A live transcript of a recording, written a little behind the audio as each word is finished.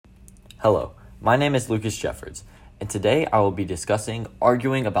Hello, my name is Lucas Jeffords, and today I will be discussing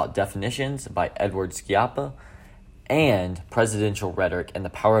Arguing About Definitions by Edward Schiappa and Presidential Rhetoric and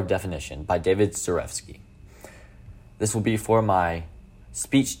the Power of Definition by David Zarefsky. This will be for my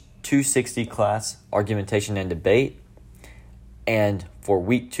Speech 260 class, Argumentation and Debate, and for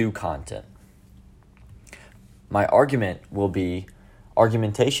Week 2 content. My argument will be,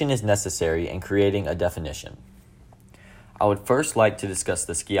 argumentation is necessary in creating a definition. I would first like to discuss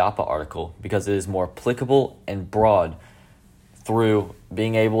the Schiappa article because it is more applicable and broad through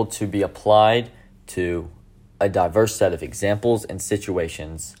being able to be applied to a diverse set of examples and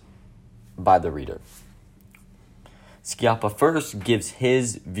situations by the reader. Schiappa first gives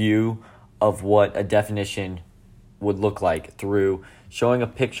his view of what a definition would look like through showing a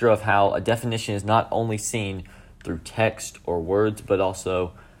picture of how a definition is not only seen through text or words, but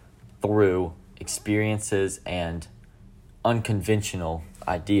also through experiences and unconventional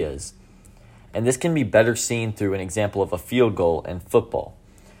ideas. And this can be better seen through an example of a field goal in football.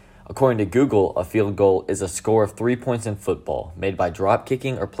 According to Google, a field goal is a score of 3 points in football made by drop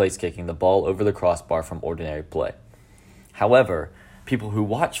kicking or place kicking the ball over the crossbar from ordinary play. However, people who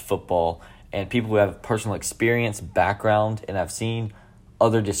watch football and people who have personal experience, background, and have seen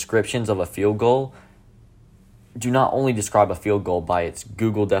other descriptions of a field goal do not only describe a field goal by its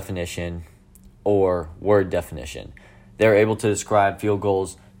Google definition or word definition. They're able to describe field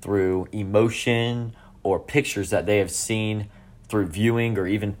goals through emotion or pictures that they have seen through viewing or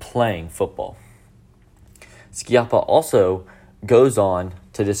even playing football. Schiappa also goes on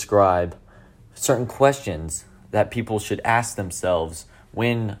to describe certain questions that people should ask themselves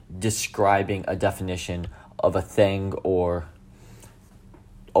when describing a definition of a thing or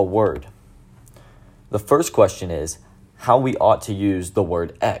a word. The first question is how we ought to use the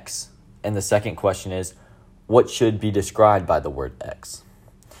word X, and the second question is what should be described by the word X.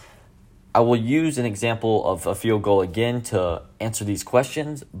 I will use an example of a field goal again to answer these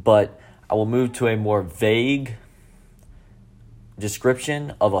questions, but I will move to a more vague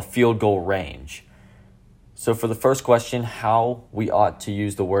description of a field goal range. So for the first question, how we ought to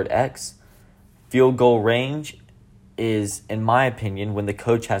use the word X, field goal range is, in my opinion, when the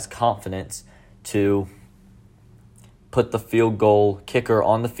coach has confidence to put the field goal kicker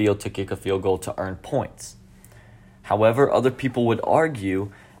on the field to kick a field goal to earn points. However, other people would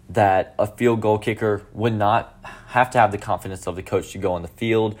argue that a field goal kicker would not have to have the confidence of the coach to go on the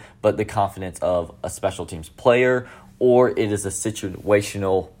field, but the confidence of a special teams player, or it is a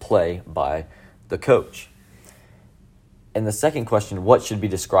situational play by the coach. And the second question, what should be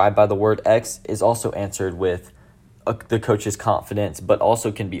described by the word X, is also answered with the coach's confidence, but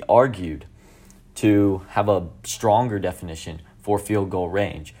also can be argued to have a stronger definition for field goal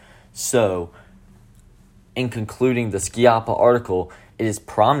range. So, in concluding the Schiappa article, it is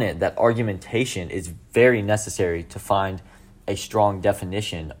prominent that argumentation is very necessary to find a strong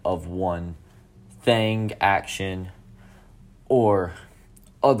definition of one thing, action, or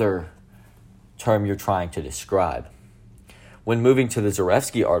other term you're trying to describe. When moving to the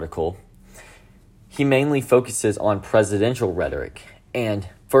Zarefsky article, he mainly focuses on presidential rhetoric and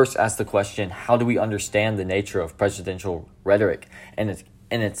first asks the question, how do we understand the nature of presidential rhetoric and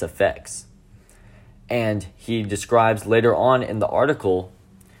its effects? And he describes later on in the article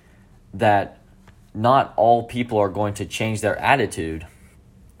that not all people are going to change their attitude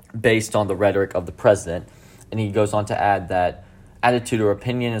based on the rhetoric of the president. And he goes on to add that attitude or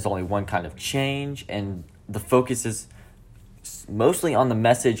opinion is only one kind of change, and the focus is mostly on the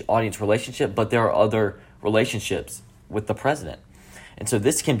message-audience relationship, but there are other relationships with the president. And so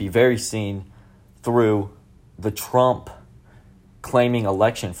this can be very seen through the Trump claiming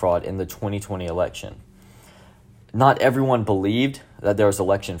election fraud in the 2020 election. Not everyone believed that there was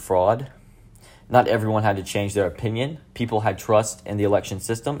election fraud. Not everyone had to change their opinion. People had trust in the election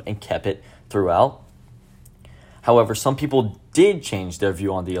system and kept it throughout. However, some people did change their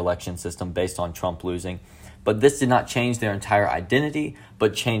view on the election system based on Trump losing, but this did not change their entire identity,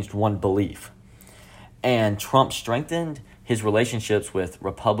 but changed one belief. And Trump strengthened his relationships with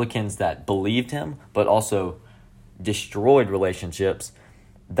Republicans that believed him, but also destroyed relationships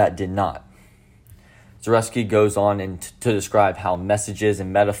that did not. Zarefsky goes on to describe how messages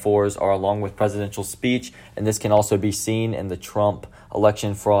and metaphors are along with presidential speech, and this can also be seen in the Trump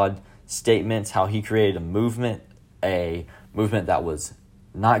election fraud statements, how he created a movement that was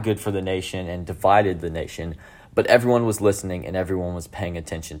not good for the nation and divided the nation, but everyone was listening and everyone was paying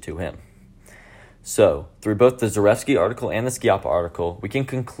attention to him. So, through both the Zarefsky article and the Schiappa article, we can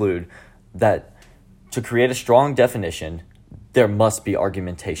conclude that to create a strong definition, there must be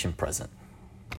argumentation present.